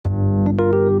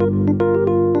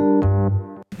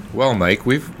Well, Mike,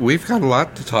 we've got a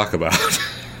lot to talk about.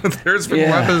 There's been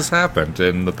a lot that has happened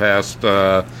in the past,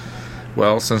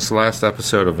 since the last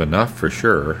episode of Enough, for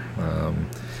sure.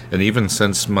 And even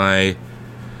since my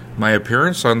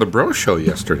appearance on the Bro Show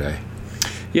yesterday.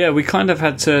 Yeah, we kind of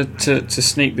had to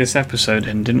sneak this episode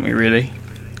in, didn't we, really?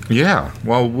 Yeah.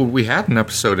 Well, we had an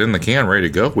episode in the can ready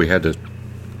to go. We had to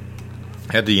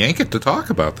yank it to talk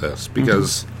about this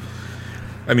because,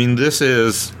 I mean, this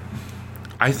is,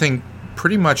 I think,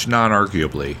 pretty much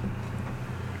non-arguably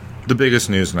the biggest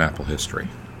news in Apple history.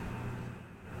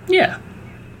 Yeah.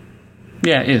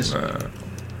 Yeah, it is.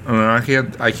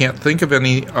 I can't think of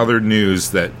any other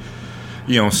news that,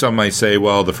 some might say,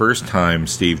 well, the first time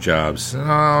Steve Jobs.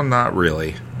 No, not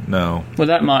really. No. Well,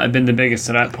 that might have been the biggest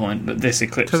to that point, but this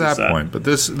eclipses that. To that point, but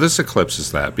this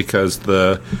eclipses that because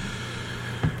the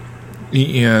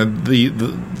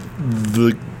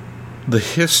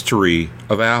history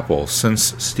of Apple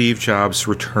since Steve Jobs'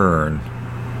 return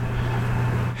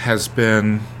has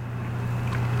been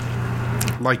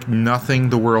like nothing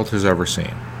the world has ever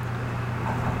seen.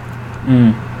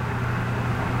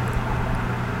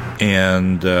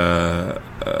 And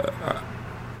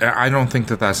I don't think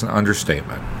that that's an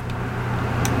understatement.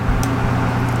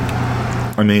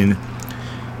 I mean,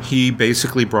 he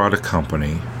basically brought a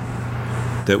company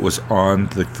that was on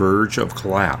the verge of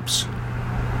collapse.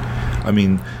 I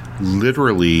mean,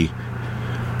 literally,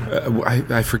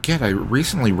 I forget, I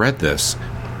recently read this.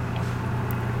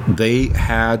 They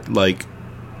had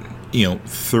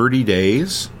 30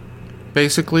 days,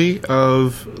 basically,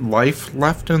 of life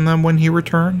left in them when he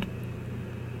returned.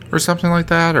 Or something like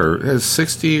that, or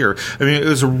 60, or... I mean, it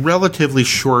was a relatively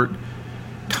short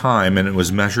time, and it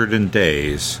was measured in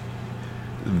days,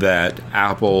 that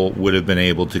Apple would have been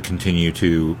able to continue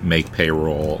to make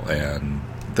payroll and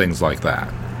things like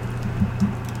that.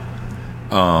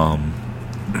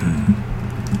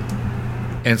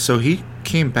 And so he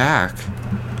came back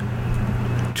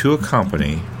to a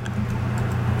company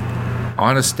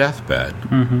on his deathbed,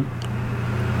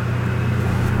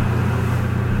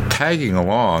 tagging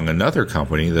along another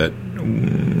company that,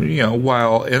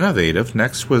 while innovative,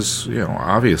 Next was,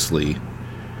 obviously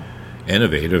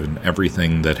innovative, and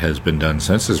everything that has been done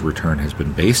since his return has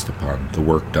been based upon the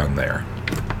work done there.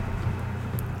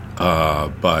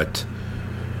 But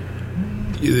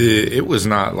it was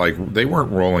not like they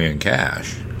weren't rolling in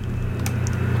cash.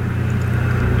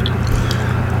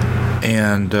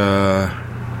 And,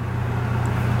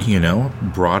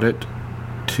 brought it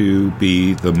to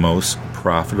be the most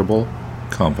profitable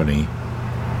company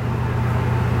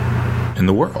in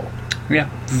the world. Yeah,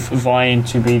 vying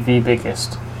to be the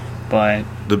biggest by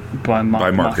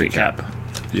market cap.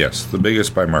 Yes, the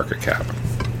biggest by market cap.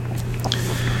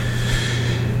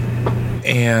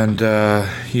 And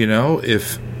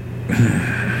if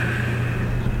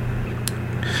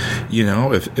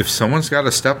someone's got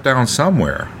to step down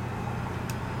somewhere,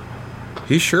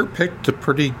 he sure picked a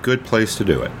pretty good place to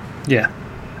do it. Yeah.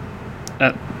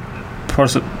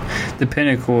 The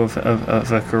pinnacle of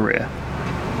a career.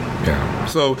 Yeah.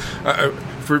 So,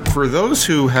 for those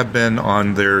who have been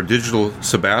on their digital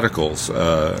sabbaticals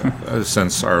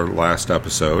since our last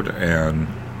episode and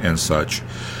such,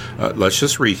 let's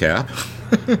just recap.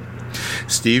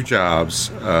 Steve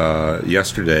Jobs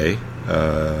yesterday,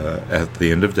 at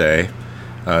the end of day,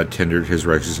 tendered his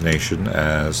resignation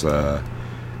as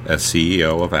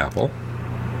CEO of Apple.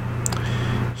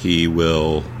 He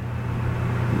will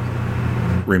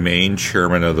remain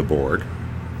chairman of the board.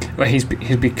 Well, he's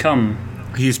become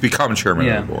chairman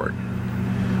of the board.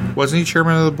 Wasn't he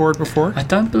chairman of the board before? I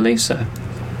don't believe so.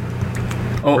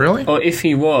 Really? Or if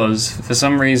he was, for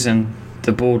some reason,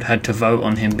 the board had to vote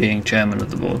on him being chairman of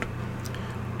the board.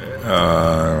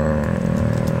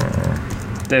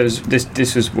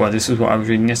 This is what I was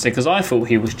reading yesterday, because I thought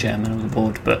he was chairman of the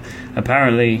board, but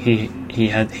apparently he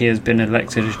has been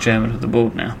elected as chairman of the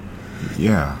board now.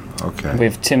 Yeah. Okay.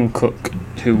 With Tim Cook,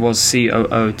 who was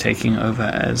COO, taking over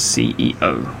as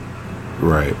CEO.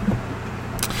 Right.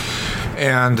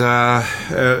 And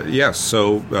yes,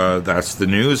 so that's the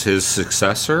news. His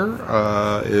successor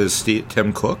is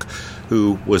Tim Cook,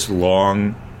 who has been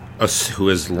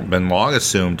long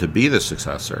assumed to be the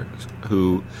successor,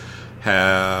 who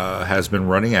has been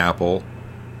running Apple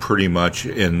pretty much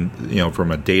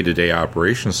from a day-to-day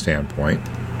operation standpoint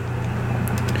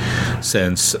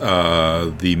since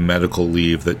the medical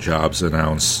leave that Jobs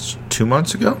announced 2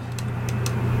 months ago.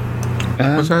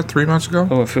 Was that 3 months ago?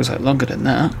 Oh, it feels like longer than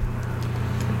that.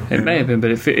 It may have been,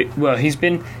 but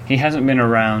he hasn't been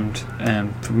around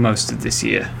for most of this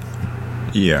year.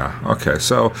 Yeah. Okay.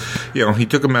 So, he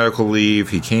took a medical leave.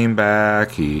 He came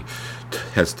back. He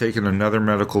has taken another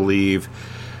medical leave.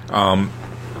 And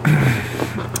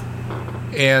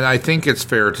I think it's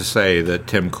fair to say that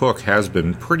Tim Cook has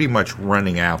been pretty much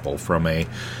running Apple from a,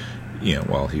 he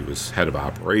was head of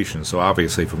operations, so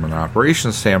obviously from an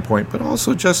operations standpoint, but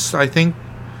also just, I think,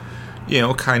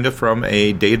 kind of from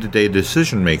a day-to-day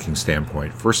decision-making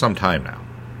standpoint for some time now.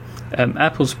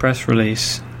 Apple's press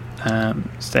release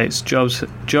states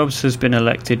Jobs has been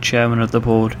elected chairman of the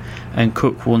board, and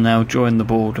Cook will now join the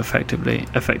board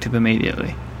effective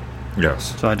immediately.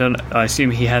 Yes. So I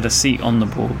assume he had a seat on the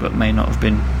board, but may not have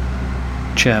been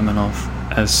chairman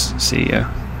as CEO.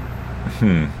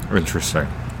 Interesting.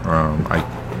 I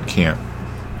can't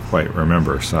quite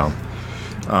remember. So,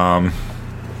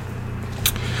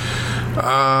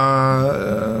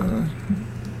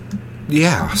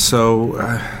 yeah. So,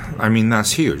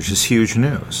 that's huge. It's huge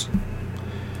news.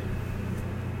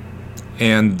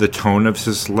 And the tone of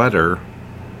his letter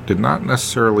did not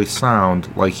necessarily sound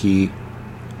like he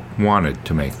wanted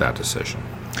to make that decision.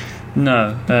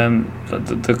 No,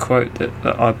 the quote that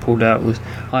I pulled out was,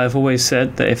 "I have always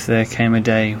said that if there came a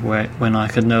day when I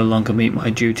could no longer meet my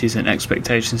duties and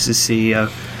expectations as CEO,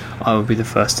 I would be the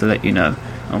first to let you know.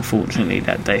 Unfortunately,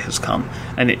 that day has come."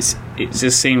 And it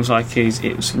just seems like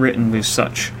it was written with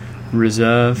such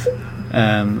reserve,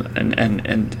 and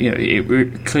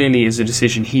it clearly is a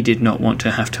decision he did not want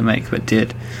to have to make, but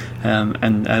did.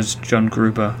 And as John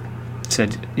Gruber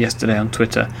said yesterday on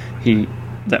Twitter,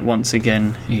 that once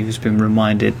again he has been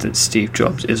reminded that Steve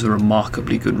Jobs is a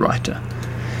remarkably good writer,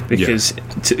 because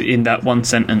in that one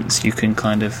sentence you can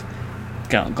kind of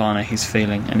garner his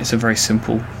feeling, and it's a very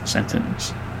simple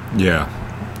sentence. Yeah.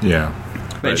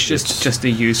 But it's just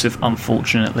the use of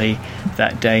 "unfortunately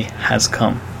that day has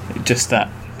come," just that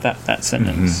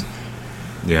sentence.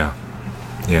 Yeah,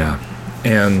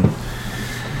 and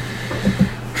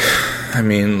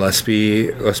let's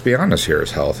be honest here.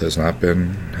 His health has not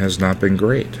been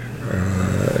great,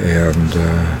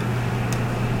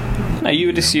 No, you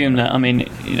would assume that.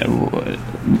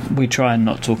 We try and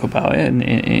not talk about it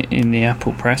in the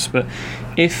Apple press, but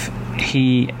if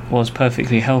he was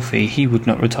perfectly healthy, he would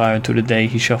not retire until the day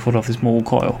he shuffled off his mortal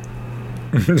coil.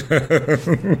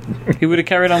 He would have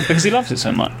carried on because he loves it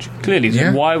so much. Clearly,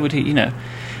 so why would he?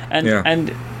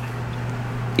 And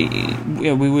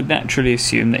we would naturally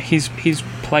assume that his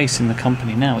place in the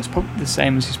company now is probably the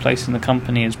same as his place in the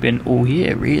company has been all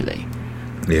year, really.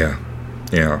 Yeah.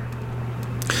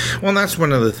 Well, that's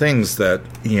one of the things that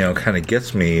kind of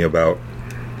gets me about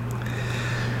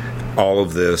all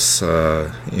of this,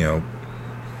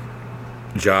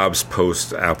 Jobs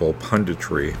post Apple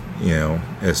punditry.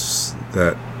 Is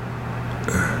that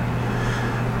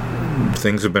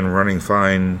things have been running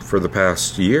fine for the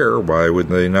past year. Why would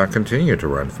they not continue to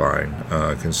run fine,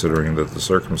 considering that the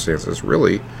circumstances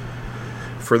really,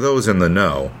 for those in the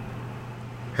know,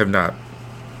 have not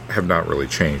really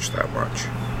changed that much.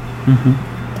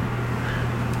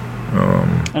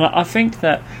 And I think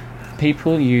that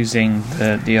people using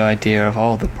the idea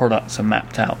of the products are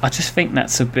mapped out, I just think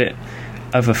that's a bit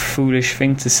of a foolish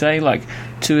thing to say. Like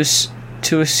to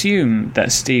assume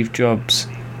that Steve Jobs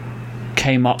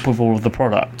came up with all of the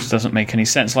products doesn't make any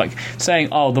sense. Like saying,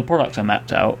 the products are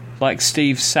mapped out, like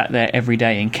Steve sat there every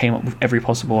day and came up with every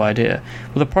possible idea.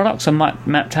 Well, the products are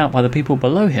mapped out by the people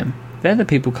below him. They're the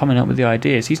people coming up with the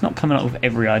ideas. He's not coming up with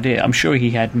every idea. I'm sure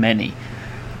he had many,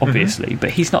 obviously, but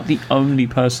he's not the only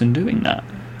person doing that.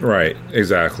 Right,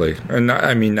 exactly. And not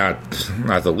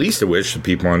the least of which the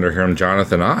people under him,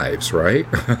 Jonathan Ives, right?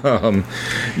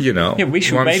 Yeah, we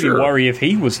should worry if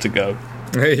he was to go.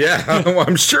 Yeah, well,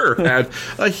 I'm sure had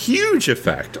a huge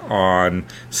effect on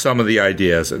some of the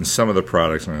ideas and some of the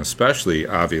products, and especially,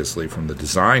 obviously, from the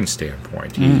design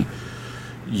standpoint. The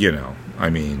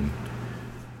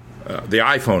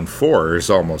iPhone 4 is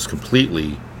almost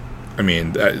completely.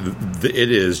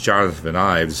 It is Jonathan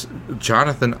Ives'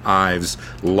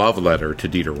 love letter to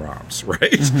Dieter Rams,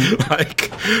 right?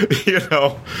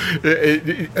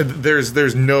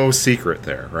 There's no secret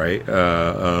there, right?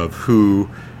 Of who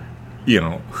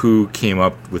came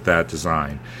up with that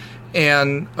design.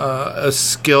 And a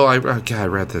skill, I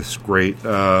read this great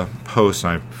post,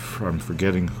 and I'm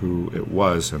forgetting who it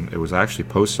was, and it was actually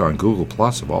posted on Google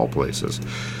Plus of all places.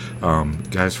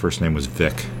 Guy's first name was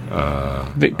Vic.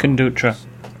 Vic Condutra.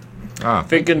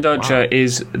 Vic Condutra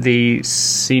is the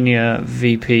senior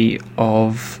VP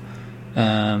of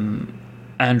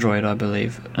Android, I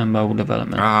believe, and mobile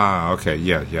development. Okay,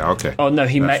 yeah, okay. Oh no,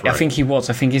 right. I think he was.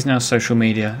 I think he's now social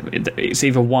media. It's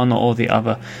either one or the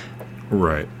other.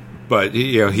 Right, but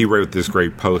he wrote this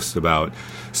great post about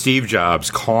Steve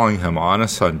Jobs calling him on a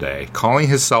Sunday, calling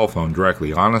his cell phone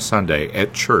directly on a Sunday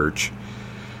at church,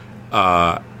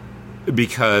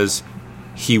 because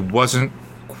he wasn't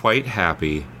quite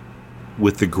happy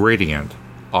with the gradient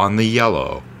on the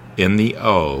yellow in the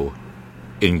O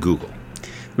in Google.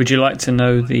 Would you like to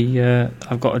know the...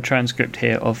 I've got a transcript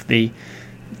here of the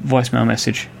voicemail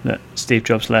message that Steve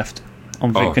Jobs left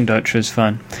on Vic and Dotra's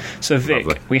phone. So, Vic,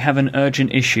 lovely. We have an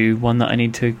urgent issue, one that I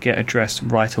need to get addressed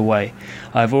right away.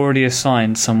 I've already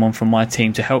assigned someone from my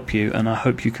team to help you, and I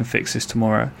hope you can fix this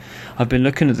tomorrow. I've been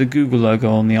looking at the Google logo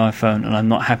on the iPhone, and I'm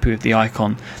not happy with the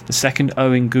icon. The second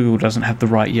O in Google doesn't have the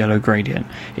right yellow gradient.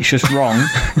 It's just wrong.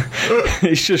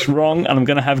 It's just wrong, and I'm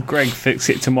going to have Greg fix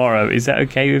it tomorrow. Is that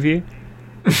okay with you?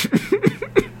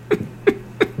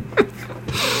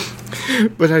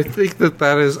 But I think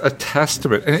that is a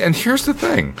testament. And here's the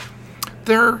thing.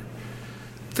 There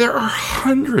are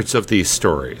hundreds of these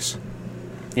stories.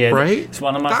 Yeah, right? It's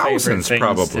one of my favourite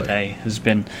things today has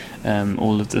been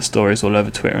all of the stories all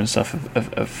over Twitter and stuff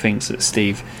of things that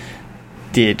Steve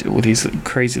did, all these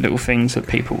crazy little things that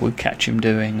people would catch him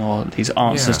doing, or these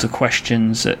answers to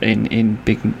questions in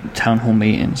big town hall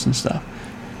meetings and stuff.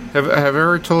 Have I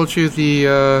ever told you the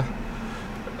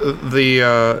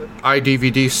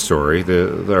iDVD story?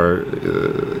 The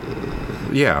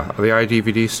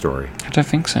iDVD story. I don't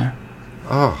think so.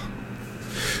 Oh.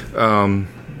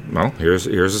 Well, here's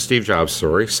a Steve Jobs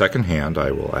story, secondhand,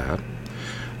 I will add.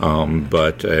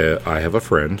 But I have a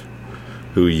friend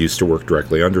who used to work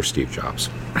directly under Steve Jobs.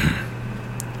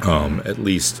 At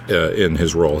least in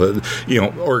his role.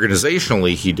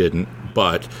 Organizationally he didn't,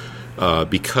 but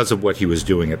because of what he was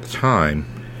doing at the time,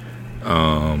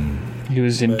 he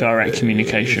was in direct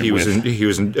communication. He was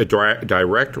in a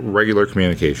direct, regular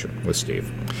communication with Steve,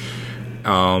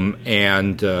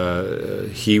 and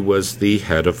he was the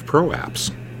head of Pro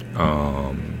Apps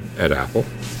at Apple.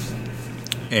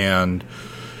 And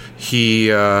he,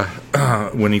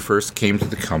 when he first came to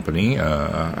the company,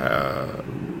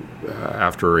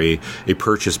 after a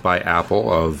purchase by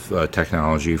Apple of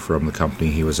technology from the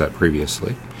company he was at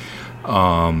previously.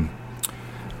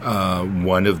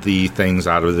 One of the things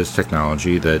out of this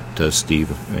technology that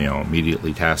Steve,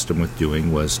 immediately tasked him with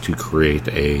doing was to create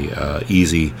a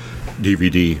easy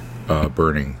DVD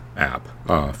burning app,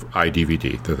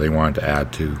 iDVD, that they wanted to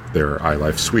add to their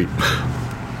iLife suite.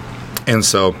 And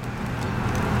so,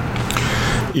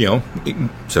 it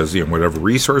says, whatever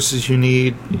resources you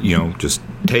need, just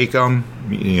take them.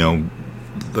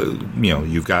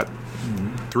 You've got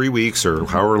 3 weeks or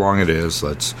however long it is.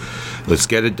 Let's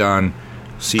get it done.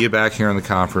 See you back here in the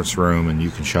conference room, and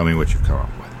you can show me what you've come up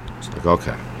with. It's like,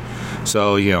 okay.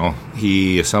 So,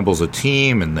 he assembles a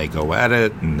team, and they go at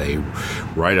it, and they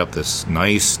write up this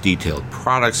nice, detailed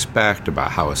product spec about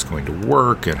how it's going to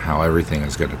work and how everything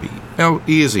is going to be,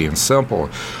 easy and simple,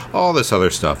 all this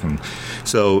other stuff. And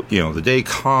so, the day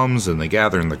comes, and they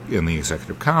gather in the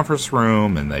executive conference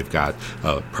room, and they've got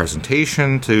a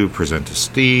presentation to present to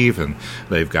Steve, and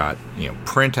they've got,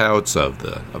 printouts of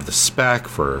the spec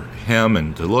for him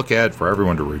and to look at, for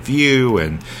everyone to review,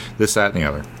 and this, that, and the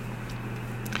other.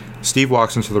 Steve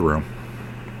walks into the room,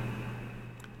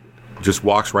 just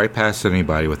walks right past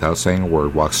anybody without saying a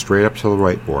word, walks straight up to the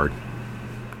whiteboard,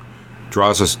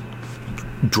 draws a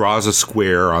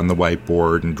square on the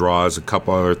whiteboard, and draws a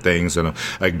couple other things, and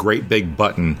a great big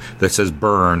button that says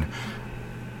burn,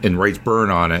 and writes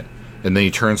burn on it, and then he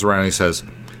turns around and he says,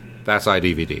 "That's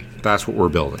iDVD. That's what we're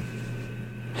building."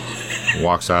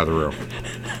 Walks out of the room.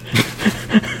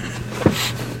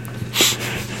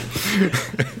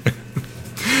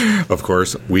 Of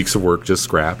course, weeks of work just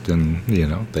scrapped, and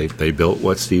they built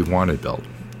what Steve wanted built.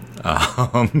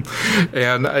 And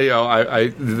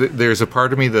there's a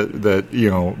part of me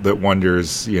that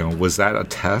wonders, was that a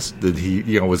test? Did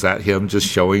he, was that him just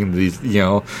showing these,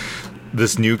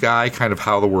 this new guy kind of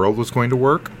how the world was going to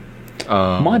work?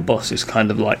 My boss is kind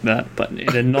of like that, but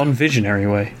in a non-visionary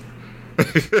way.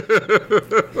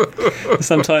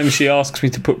 Sometimes she asks me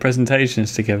to put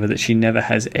presentations together that she never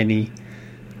has any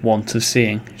want of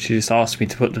seeing. She just asks me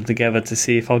to put them together to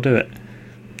see if I'll do it.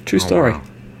 True story. Wow.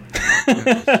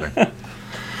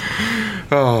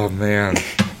 Oh, man.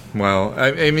 Well,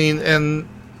 I mean, and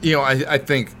I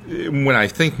think when I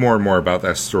think more and more about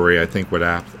that story, I think what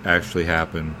actually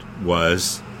happened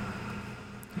was,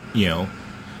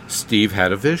 Steve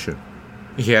had a vision.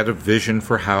 He had a vision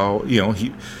for how,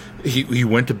 he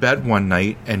went to bed one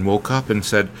night and woke up and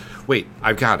said, "Wait,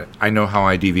 I've got it. I know how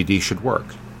iDVD should work."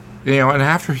 And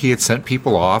after he had sent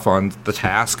people off on the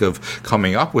task of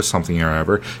coming up with something or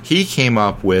whatever, he came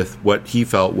up with what he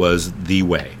felt was the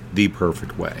way, the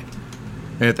perfect way.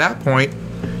 And at that point,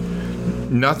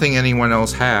 nothing anyone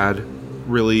else had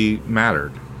really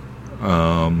mattered.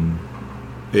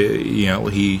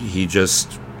 He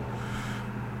just,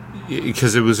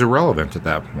 because it was irrelevant at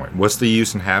that point. What's the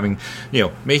use in having,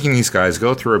 making these guys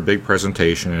go through a big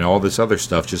presentation and all this other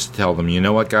stuff just to tell them, you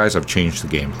know what, guys, I've changed the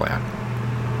game plan.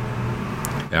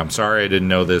 And I'm sorry I didn't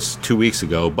know this 2 weeks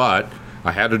ago, but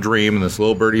I had a dream, and this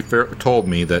little birdie told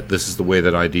me that this is the way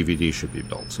that iDVD should be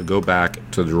built. So go back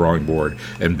to the drawing board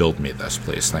and build me this,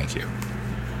 please. Thank you.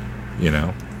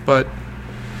 But,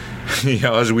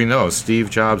 as we know, Steve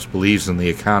Jobs believes in the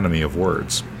economy of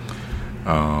words.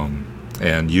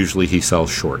 And usually he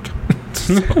sells short.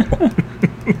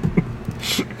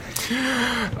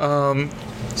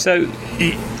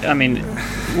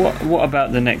 What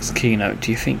about the next keynote?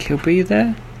 Do you think he'll be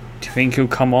there? Do you think he'll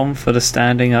come on for the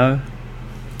standing O?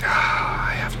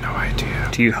 I have no idea.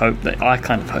 Do you hope that? I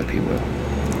kind of hope he will.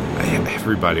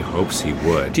 Everybody hopes he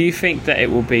would. Do you think that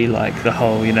it will be like the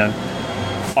whole,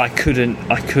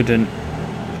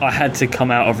 I had to come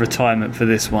out of retirement for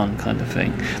this one kind of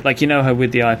thing? Like, how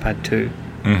with the iPad 2,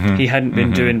 he hadn't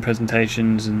been doing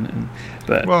presentations,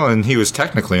 but he was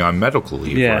technically on medical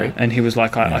leave, right? And he was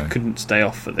like, I couldn't stay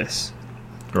off for this.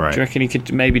 Right. Do you reckon he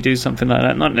could maybe do something like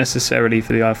that? Not necessarily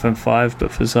for the iPhone 5,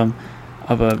 but for some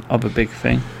other big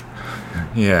thing.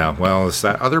 Yeah, well, it's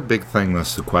that other big thing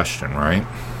that's the question, right?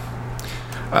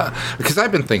 Because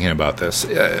I've been thinking about this.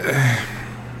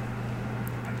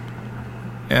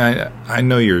 And I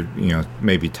know you're,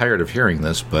 maybe tired of hearing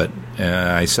this, but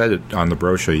I said it on the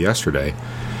Bro Show yesterday.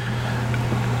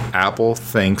 Apple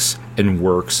thinks and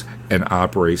works and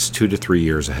operates 2 to 3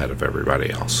 years ahead of everybody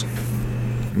else.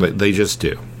 They just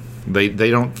do. They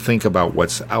don't think about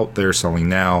what's out there selling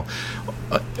now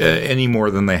any more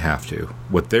than they have to.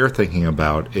 What they're thinking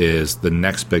about is the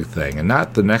next big thing, and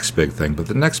not the next big thing, but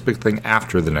the next big thing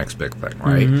after the next big thing,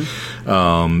 right?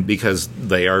 Because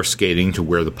they are skating to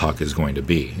where the puck is going to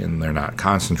be, and they're not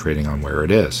concentrating on where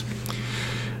it is.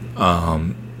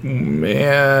 And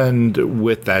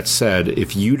with that said,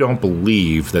 if you don't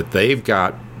believe that they've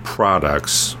got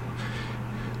products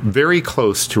very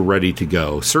close to ready to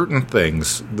go, certain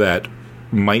things that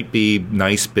might be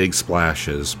nice big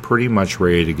splashes, pretty much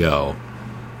ready to go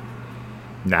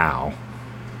now,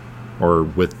 or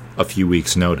with a few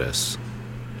weeks' notice,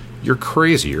 you're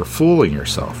crazy. You're fooling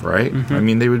yourself, right? I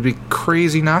mean, they would be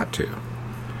crazy not to.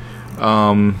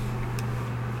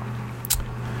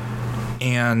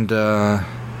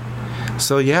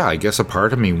 So yeah, I guess a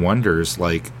part of me wonders,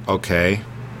 like, okay,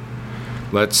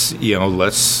 let's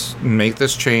make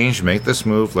this change, make this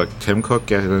move, let Tim Cook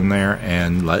get in there,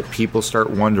 and let people start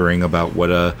wondering about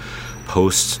what a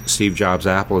post-Steve Jobs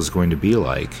Apple is going to be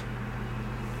like.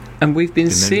 And we've been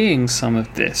seeing some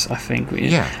of this, I think.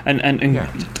 And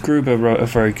Gruber wrote a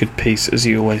very good piece, as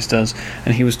he always does,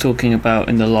 and he was talking about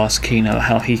in the last keynote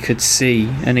how he could see,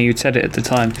 and he said it at the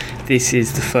time, this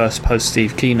is the first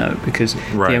post-Steve keynote, because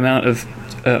the amount of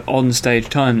on-stage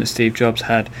time that Steve Jobs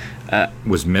had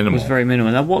was minimal. Was very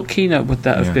minimal. Now, what keynote would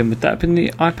that have been? Would that have been the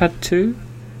iPad 2?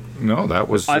 No, that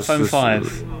was iPhone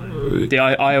 5. The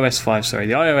iOS 5, sorry.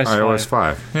 The iOS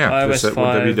 5. Yeah. iOS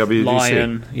 5, WWDC.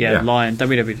 Lion. Lion.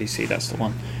 WWDC, that's the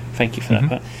one. Thank you for that.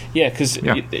 But because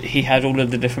he had all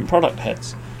of the different product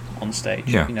heads on stage.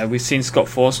 Yeah. We've seen Scott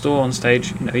Forstall on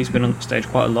stage. He's been on stage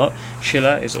quite a lot.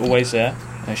 Schiller is always there.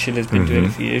 Schiller's been doing it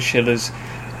for years.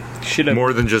 Schiller,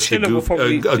 more than just a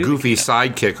goofy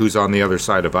sidekick who's on the other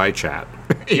side of iChat.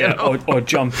 or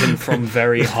jumping from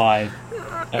very high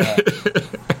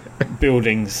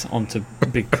buildings onto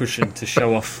big cushion to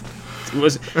show off.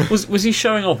 Was he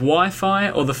showing off Wi-Fi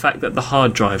or the fact that the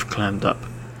hard drive clammed up?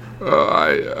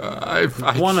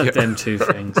 One of them two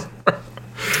things.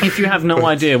 If you have no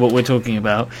idea what we're talking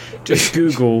about, just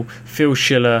Google Phil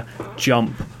Schiller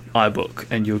jump iBook,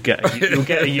 and you'll get a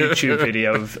YouTube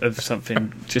video of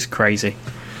something just crazy.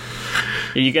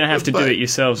 You're going to have to do it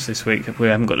yourselves this week. We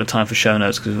haven't got the time for show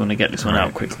notes because we want to get this one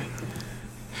out quickly.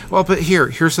 Well, but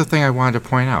here's the thing I wanted to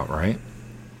point out, right?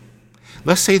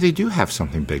 Let's say they do have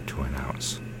something big to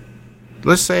announce.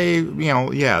 Let's say, the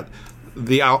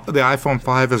iPhone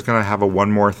 5 is going to have a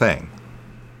one more thing.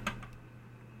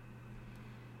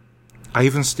 I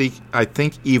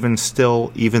think even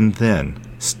then,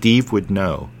 Steve would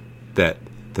know that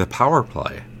the power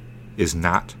play is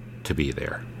not to be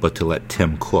there, but to let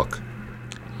Tim Cook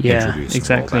introduce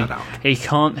exactly. all that out.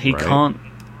 He can't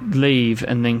leave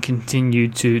and then continue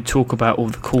to talk about all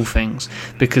the cool things,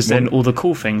 because then all the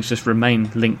cool things just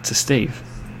remain linked to Steve.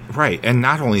 Right, and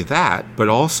not only that, but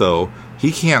also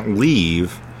he can't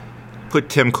leave, put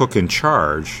Tim Cook in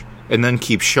charge, and then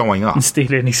keep showing up and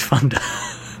stealing his thunder.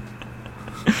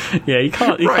 He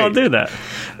can't do that.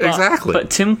 Exactly. But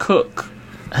Tim Cook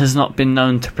has not been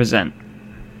known to present.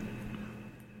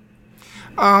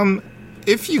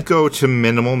 If you go to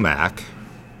Minimal Mac,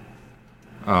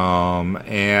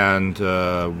 And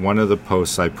one of the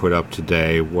posts I put up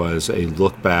today was a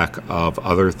look back of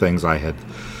other things I had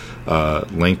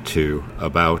linked to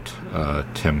about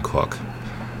Tim Cook.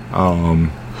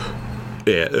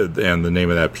 And the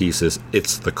name of that piece is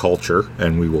It's the Culture,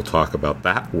 and we will talk about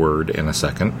that word in a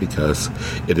second because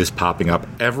it is popping up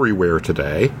everywhere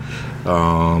today.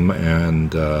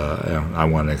 And I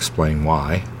want to explain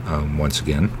why once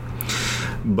again.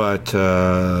 But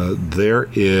there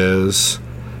is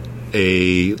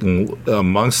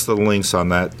amongst the links on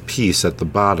that piece at the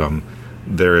bottom,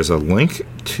 there is a link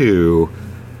to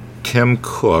Tim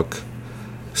Cook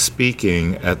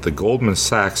speaking at the Goldman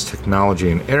Sachs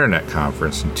Technology and Internet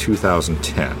Conference in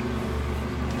 2010.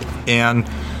 And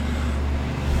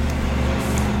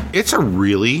it's a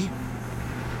really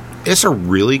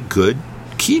good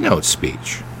keynote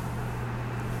speech.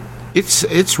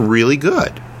 It's really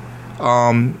good.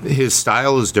 His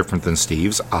style is different than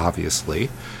Steve's, obviously.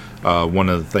 One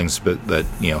of the things that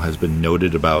has been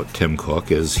noted about Tim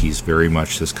Cook is he's very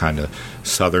much this kind of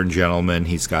Southern gentleman.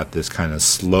 He's got this kind of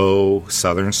slow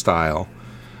Southern style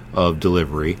of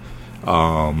delivery.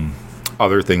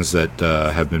 Other things that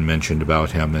have been mentioned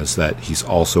about him is that he's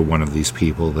also one of these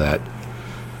people that,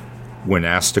 when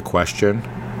asked a question,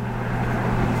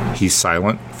 he's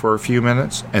silent for a few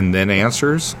minutes and then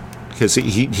answers, because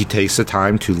he takes the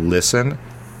time to listen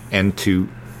and to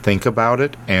think about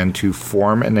it and to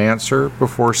form an answer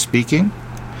before speaking.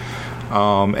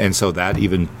 And so that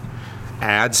even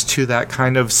adds to that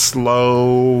kind of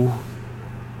slow,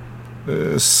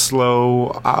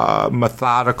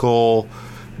 methodical,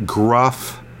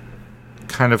 gruff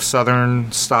kind of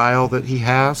Southern style that he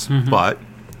has. Mm-hmm. But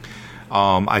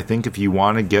I think if you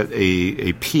want to get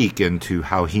a peek into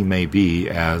how he may be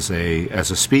as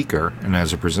a speaker and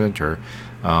as a presenter,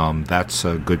 that's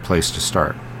a good place to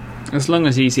start. As long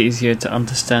as he's easier to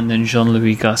understand than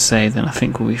Jean-Louis Gasset, then I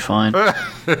think we'll be fine.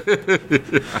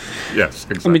 Yes,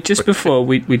 exactly. I mean, just before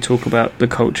we talk about the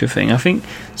culture thing, I think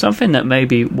something that may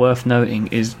be worth noting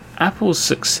is Apple's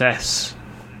success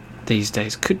these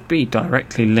days could be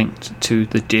directly linked to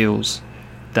the deals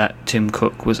that Tim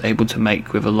Cook was able to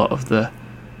make with a lot of the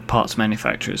parts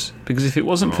manufacturers. Because if it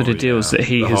wasn't for the deals that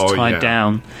he has tied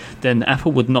down, then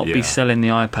Apple would not be selling the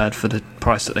iPad for the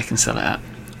price that they can sell it at.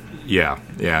 Yeah,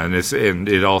 and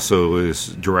it also is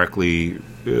directly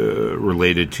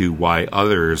related to why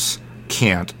others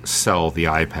can't sell the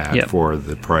iPad for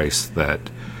the price that,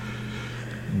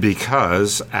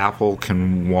 because Apple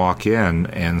can walk in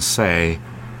and say,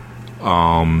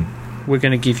 we're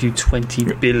going to give you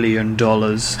 $20 billion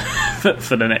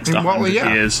for the next 100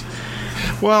 years.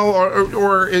 Well,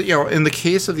 or in the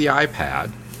case of the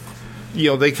iPad,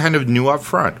 they kind of knew up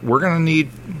front, we're going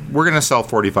to sell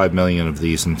 45 million of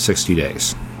these in 60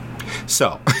 days.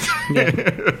 So,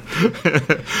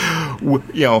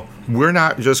 we're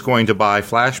not just going to buy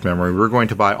flash memory. We're going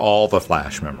to buy all the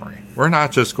flash memory. We're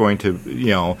not just going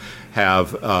to,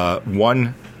 have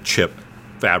one chip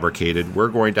fabricated. We're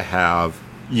going to have,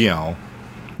 we're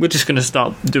just going to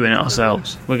start doing it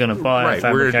ourselves. We're going to buy a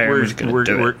fabricator. We're just going to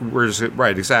do it. We're just,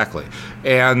 right, exactly.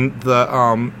 And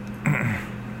the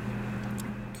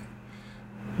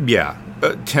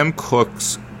Tim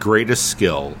Cook's greatest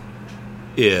skill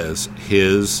is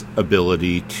his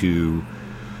ability to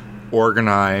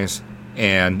organize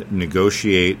and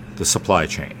negotiate the supply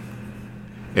chain,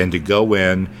 and to go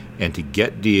in and to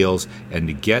get deals and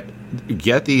to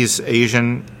get these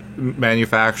Asian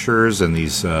manufacturers and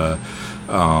these and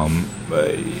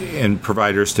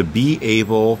providers to be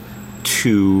able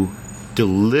to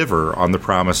deliver on the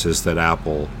promises that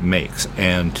Apple makes,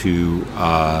 and to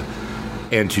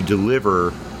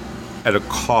deliver at a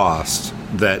cost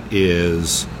that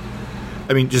is,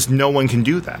 just no one can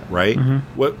do that, right? Mm-hmm.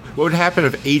 What would happen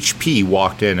if HP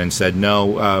walked in and said,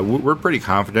 no, we're pretty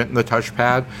confident in the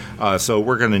touchpad, so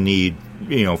we're going to need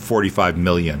 45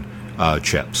 million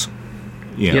chips.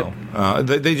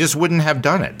 They just wouldn't have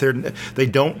done it. They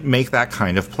don't make that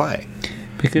kind of play.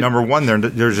 Number one,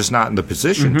 they're just not in the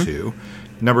position to.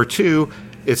 Number two,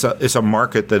 it's a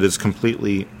market that is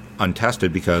completely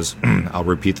untested, because I'll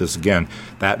repeat this again,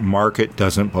 that market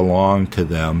doesn't belong to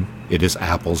them. It is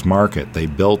Apple's market. They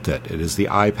built it. It is the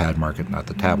iPad market, not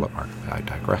the tablet market. I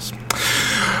digress.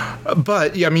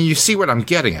 But you see what I'm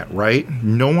getting at, right?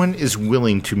 No one is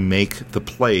willing to make the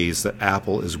plays that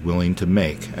Apple is willing to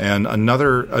make. And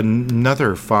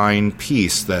another fine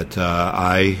piece that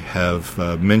I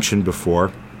have mentioned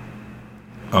before,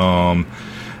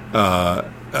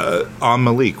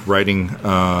 Malik, writing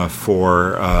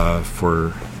for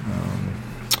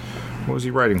What was he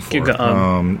writing for?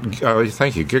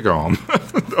 Thank you,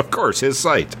 Gigaom. Of course, his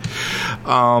site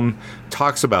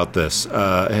talks about this.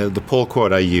 The pull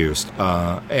quote I used,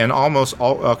 and almost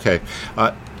all. Okay.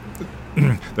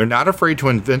 They're not afraid to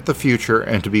invent the future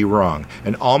and to be wrong,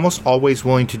 and almost always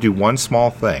willing to do one small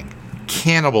thing: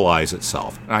 cannibalize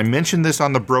itself. And I mentioned this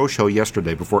on the Bro Show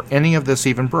yesterday before any of this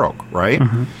even broke, right?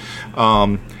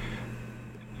 Mm-hmm.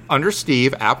 Under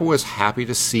Steve, Apple was happy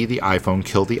to see the iPhone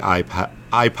kill the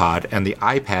iPod and the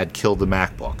iPad kill the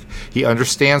MacBook. He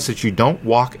understands that you don't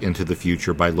walk into the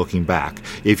future by looking back.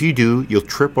 If you do, you'll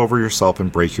trip over yourself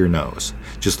and break your nose.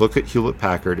 Just look at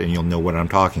Hewlett-Packard and you'll know what I'm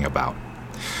talking about.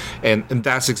 And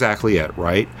that's exactly it,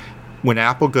 right? When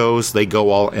Apple goes, they go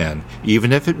all in,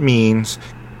 even if it means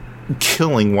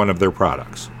killing one of their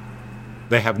products.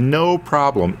 They have no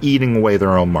problem eating away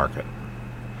their own market.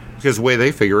 Because the way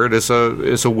they figure it is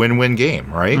a win-win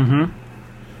game, right? Mm-hmm.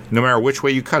 No matter which way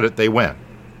you cut it, they win.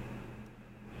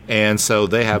 And so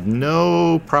they have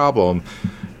no problem,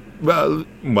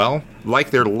 well,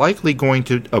 like they're likely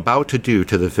about to do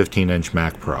to the 15-inch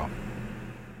Mac Pro.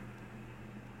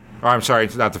 Or, I'm sorry,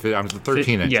 it's not the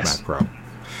 13-inch Mac Pro.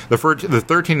 The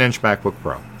 13-inch MacBook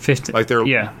Pro. 15. Like they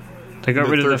got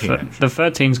rid of the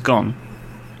 13's gone.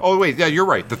 Oh wait, yeah, you're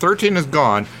right. The 13 is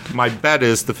gone. My bet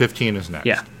is the 15 is next.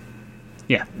 Yeah.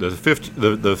 Yeah. The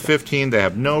 15, they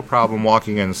have no problem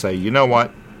walking in and say, you know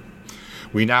what?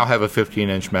 We now have a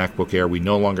 15-inch MacBook Air. We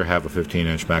no longer have a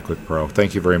 15-inch MacBook Pro.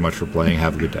 Thank you very much for playing.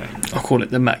 Have a good day. I'll call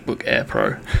it the MacBook Air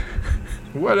Pro.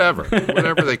 Whatever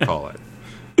they call it.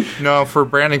 No, for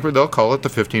branding, they'll call it the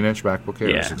 15-inch MacBook Air.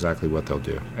 Yeah. That's exactly what they'll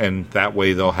do. And that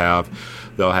way they'll have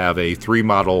a three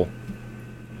model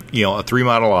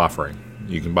offering.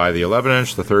 You can buy the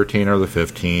 11-inch, the 13, or the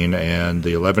 15, and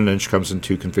the 11-inch comes in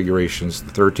two configurations,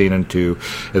 the 13 and 2,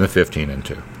 and the 15 and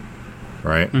 2,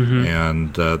 right? Mm-hmm.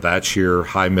 And that's your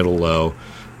high, middle, low.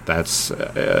 That's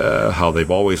how they've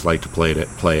always liked to play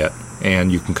it,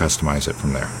 and you can customize it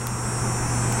from there.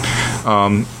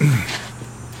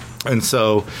 And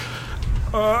so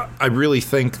I really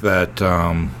think that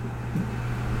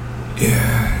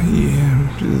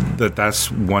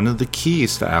that's one of the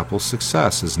keys to Apple's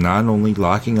success is not only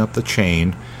locking up the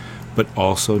chain, but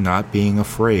also not being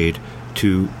afraid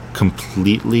to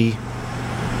completely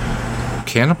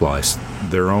cannibalize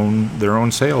their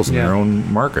own sales and their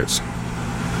own markets.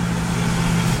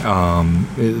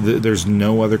 There's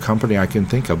no other company I can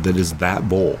think of that is that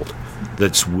bold,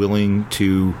 that's willing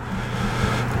to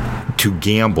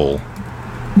gamble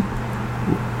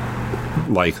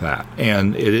like that.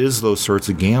 And it is those sorts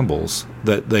of gambles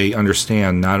that they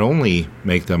understand not only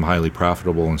make them highly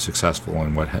profitable and successful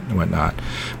and whatnot,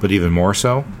 but even more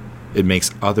so, it makes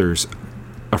others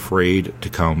afraid to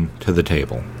come to the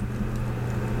table.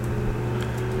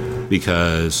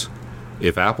 Because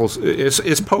if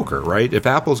it's poker, right? If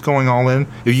Apple's going all in,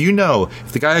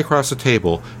 if the guy across the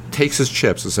table takes his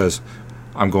chips and says,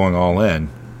 I'm going all in,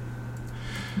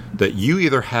 that you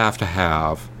either have to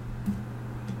have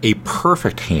a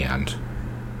perfect hand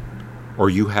or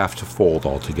you have to fold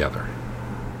altogether.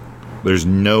 There's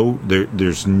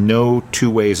no two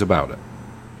ways about it.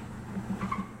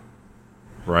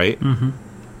 Right? Mm-hmm.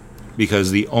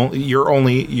 Because your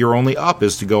only up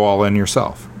is to go all in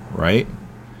yourself, right?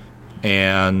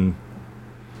 And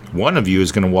one of you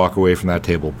is going to walk away from that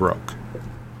table broke.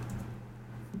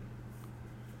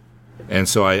 And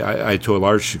so I to a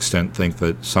large extent, think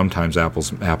that sometimes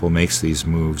Apple makes these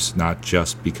moves not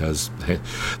just because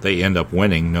they end up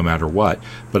winning no matter what,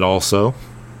 but also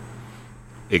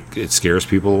it scares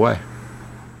people away.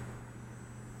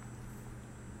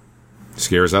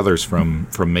 Scares others from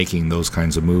making those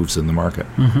kinds of moves in the market.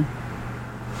 Mm-hmm.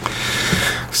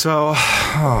 So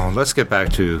let's get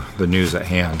back to the news at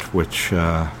hand, which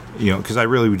because I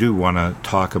really do want to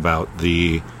talk about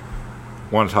the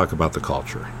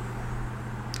culture.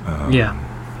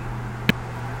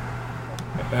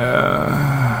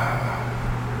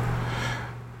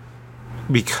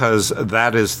 Because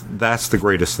that's the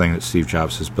greatest thing that Steve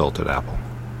Jobs has built at Apple.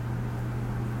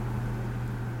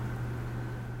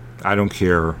 I don't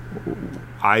care,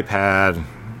 iPad,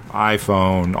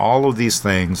 iPhone, all of these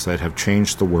things that have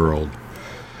changed the world,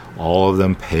 all of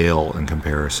them pale in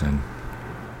comparison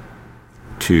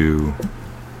to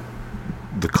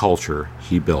the culture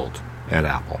he built at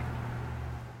Apple.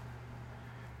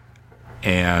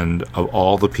 And of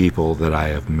all the people that I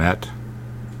have met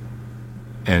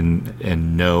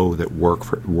and know that work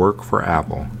for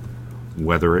Apple,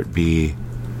 whether it be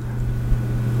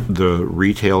the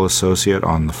retail associate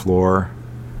on the floor,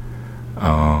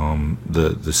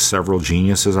 the several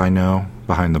geniuses I know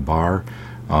behind the bar,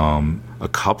 a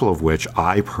couple of which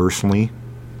I personally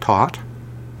taught.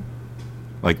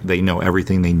 Like, they know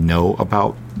everything they know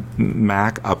about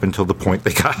Mac up until the point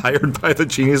they got hired by the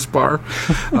Genius Bar,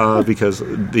 because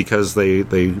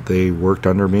they worked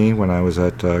under me when I was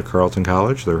at Carleton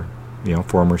College. They're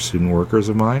former student workers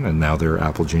of mine, and now they're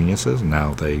Apple geniuses. And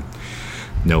now they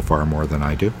know far more than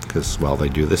I do because, well, they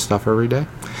do this stuff every day.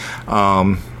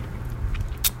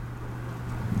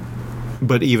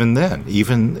 But even then,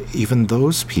 even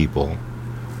those people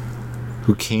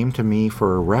who came to me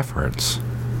for a reference,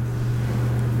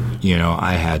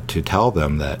 I had to tell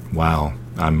them that, wow,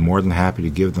 I'm more than happy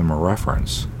to give them a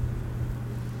reference.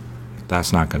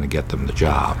 That's not going to get them the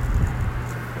job.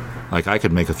 Like, I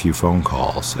could make a few phone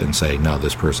calls and say, no,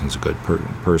 this person's a good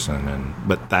person,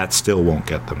 but that still won't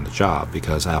get them the job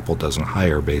because Apple doesn't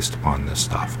hire based upon this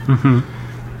stuff. Mm-hmm.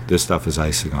 This stuff is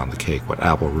icing on the cake. What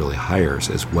Apple really hires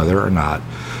is whether or not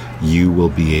you will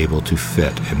be able to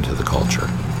fit into the culture.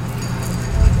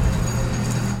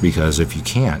 Because if you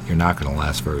can't, you're not going to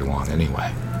last very long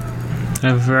anyway.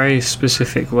 A very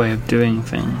specific way of doing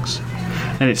things.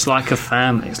 And it's like a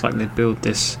family. It's like they build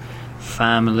this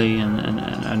family,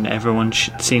 and everyone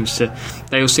seems to...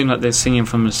 They all seem like they're singing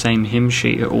from the same hymn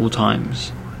sheet at all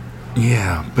times.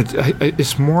 Yeah, but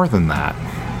it's more than that.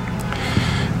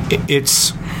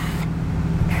 It's...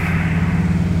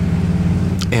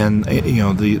 And,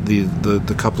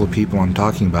 the couple of people I'm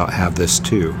talking about have this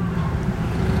too.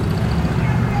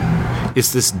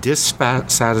 It's this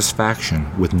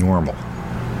dissatisfaction with normal.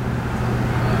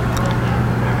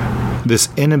 This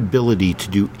inability to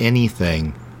do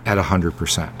anything at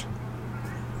 100%.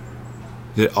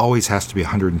 It always has to be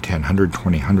 110,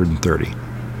 120, 130.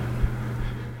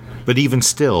 But even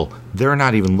still, they're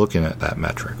not even looking at that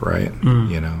metric, right?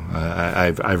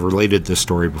 I've related this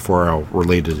story before. I'll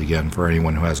relate it again for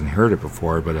anyone who hasn't heard it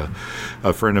before. But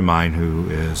a friend of mine who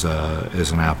is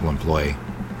an Apple employee,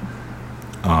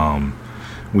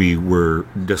 we were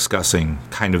discussing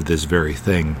kind of this very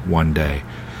thing one day,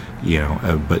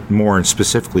 but more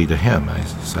specifically to him. I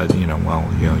said,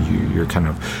 you're kind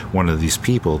of one of these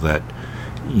people that,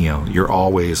 you're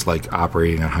always like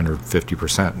operating at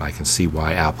 150%. And I can see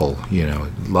why Apple,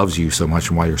 loves you so much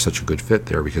and why you're such a good fit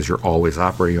there, because you're always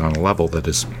operating on a level that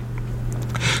is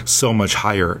so much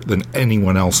higher than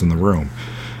anyone else in the room.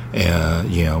 That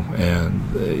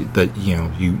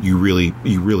you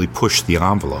really push the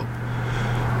envelope.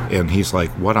 And he's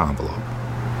like, what envelope?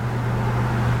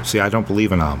 See, I don't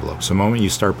believe in envelopes. The moment you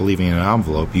start believing in an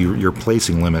envelope, you're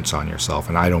placing limits on yourself,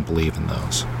 and I don't believe in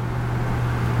those.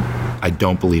 I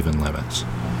don't believe in limits.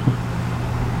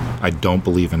 I don't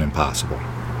believe in impossible.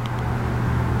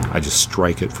 I just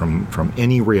strike it from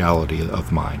any reality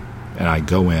of mine, and I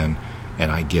go in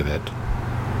and I give it.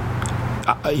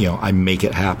 I make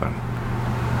it happen.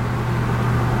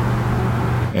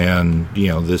 And,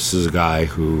 this is a guy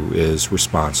who is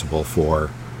responsible for,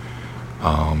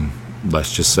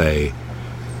 let's just say,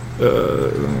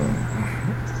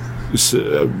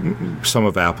 some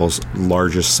of Apple's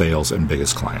largest sales and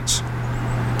biggest clients.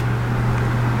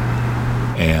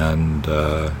 And,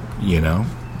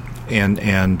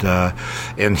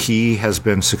 and he has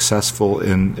been successful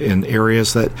in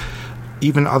areas that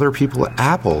even other people at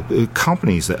Apple,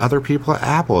 companies that other people at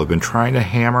Apple have been trying to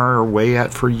hammer away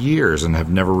at for years and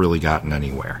have never really gotten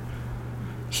anywhere.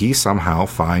 He somehow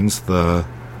finds the,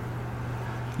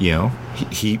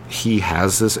 he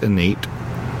has this innate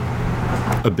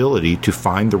ability to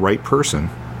find the right person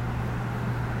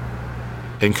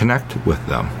and connect with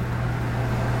them.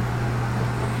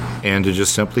 And to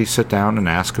just simply sit down and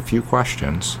ask a few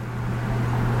questions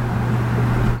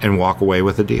and walk away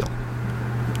with a deal.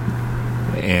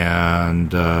 And,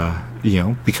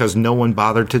 because no one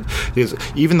bothered to,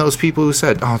 even those people who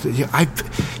said,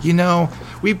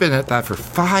 we've been at that for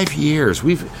 5 years.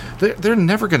 They're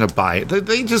never going to buy it.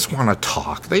 They just want to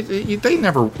talk. They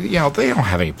never, they don't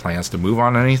have any plans to move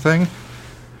on anything.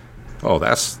 Oh,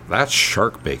 that's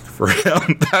shark bait for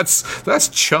him. That's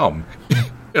chum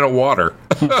in a water.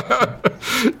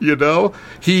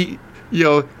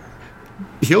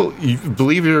 He'll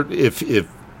believe it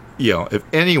if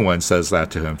anyone says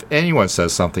that to him, if anyone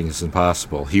says something is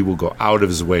impossible, he will go out of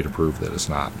his way to prove that it's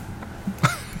not.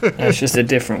 It's just a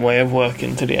different way of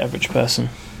working to the average person.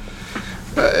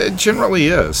 It generally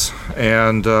is.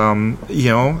 And,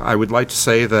 I would like to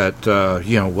say that,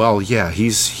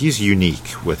 he's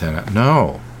unique within it.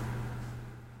 No.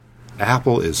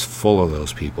 Apple is full of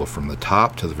those people from the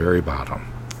top to the very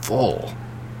bottom. Full.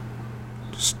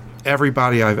 Just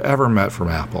everybody I've ever met from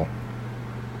Apple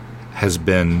has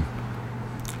been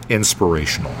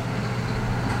inspirational.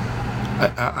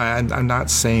 I'm not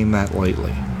saying that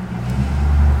lightly.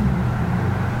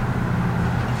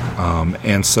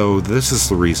 And so this is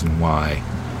the reason why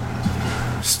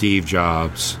Steve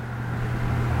Jobs,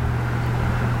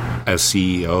 as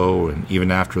CEO, and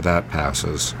even after that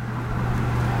passes,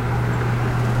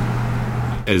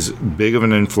 as big of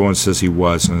an influence as he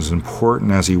was and as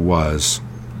important as he was,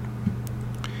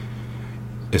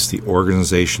 is the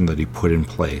organization that he put in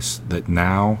place, that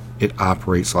now it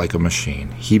operates like a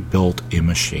machine. He built a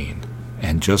machine.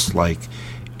 And just like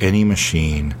any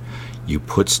machine, you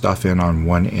put stuff in on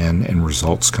one end and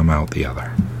results come out the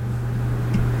other.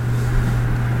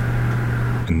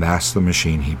 And that's the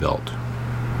machine he built.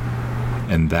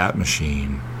 And that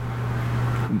machine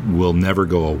will never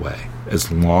go away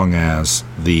as long as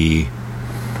the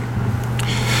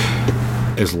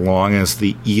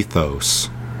ethos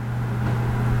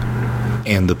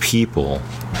and the people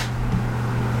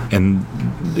and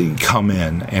they come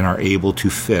in and are able to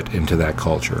fit into that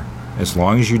culture. As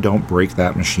long as you don't break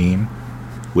that machine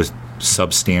with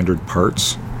substandard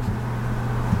parts,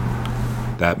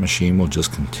 that machine will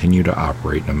just continue to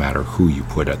operate no matter who you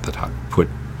put at the top, put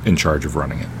in charge of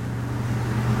running it.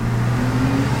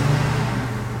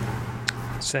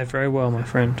 Said very well, my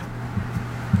friend.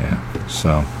 Yeah.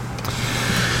 So,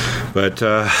 but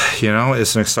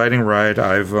it's an exciting ride.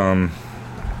 I've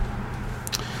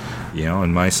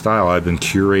in my style, I've been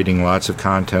curating lots of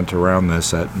content around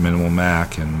this at Minimal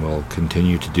Mac and will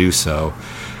continue to do so.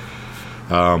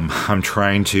 I'm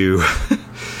trying to,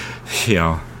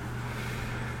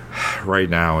 right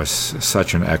now is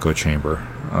such an echo chamber.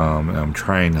 I'm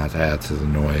trying not to add to the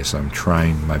noise. I'm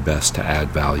trying my best to add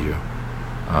value.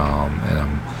 And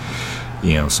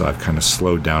I'm, so I've kind of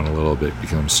slowed down a little bit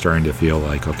because I'm starting to feel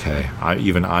like, okay,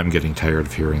 I'm getting tired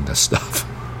of hearing this stuff.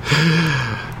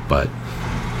 But,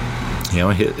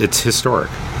 it's historic.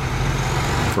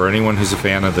 For anyone who's a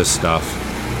fan of this stuff,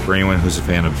 for anyone who's a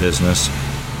fan of business,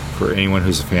 for anyone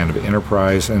who's a fan of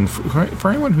enterprise, and for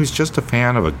anyone who's just a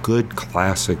fan of a good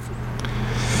classic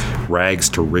rags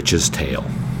to riches tale.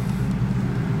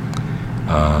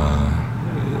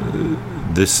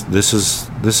 This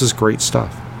is great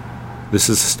stuff. This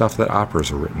is the stuff that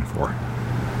operas are written for.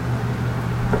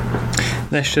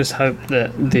 Let's just hope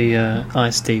that the I,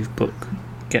 Steve book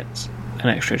gets an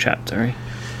extra chapter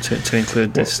to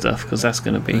include this stuff, because that's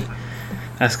going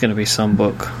to be some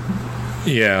book.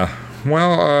 Yeah.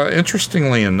 Well,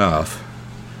 interestingly enough,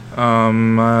 I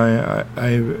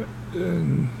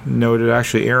noted,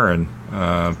 actually, Aaron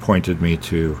pointed me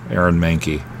to Aaron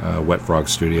Mankey, Wet Frog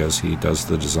Studios. He does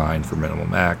the design for Minimal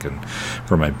Mac and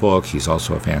for my book. He's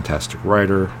also a fantastic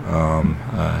writer,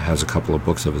 has a couple of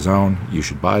books of his own. You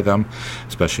should buy them,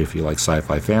 especially if you like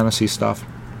sci-fi fantasy stuff.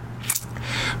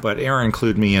 But Aaron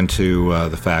clued me into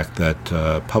the fact that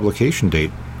publication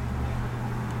date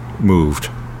moved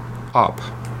up.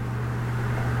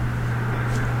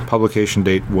 Publication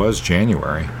date was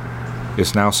January.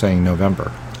 It's now saying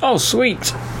November. Oh,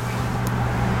 sweet.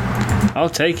 I'll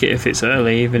take it if it's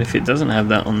early, even if it doesn't have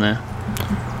that on there.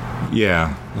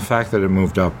 Yeah, the fact that it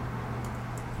moved up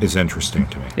is interesting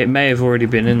to me. It may have already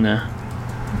been in there.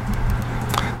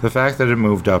 The fact that it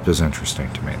moved up is interesting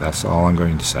to me. That's all I'm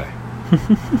going to say.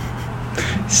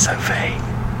 So vague.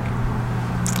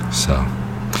 So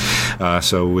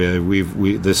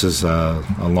this is a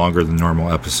longer than normal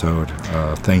episode.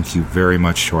 Thank you very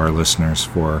much to our listeners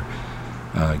for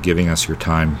giving us your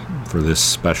time for this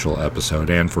special episode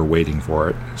and for waiting for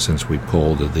it since we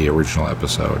pulled the original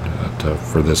episode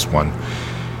for this one.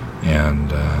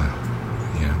 And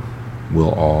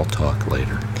we'll all talk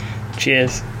later.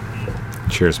 Cheers.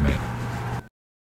 Cheers, mate.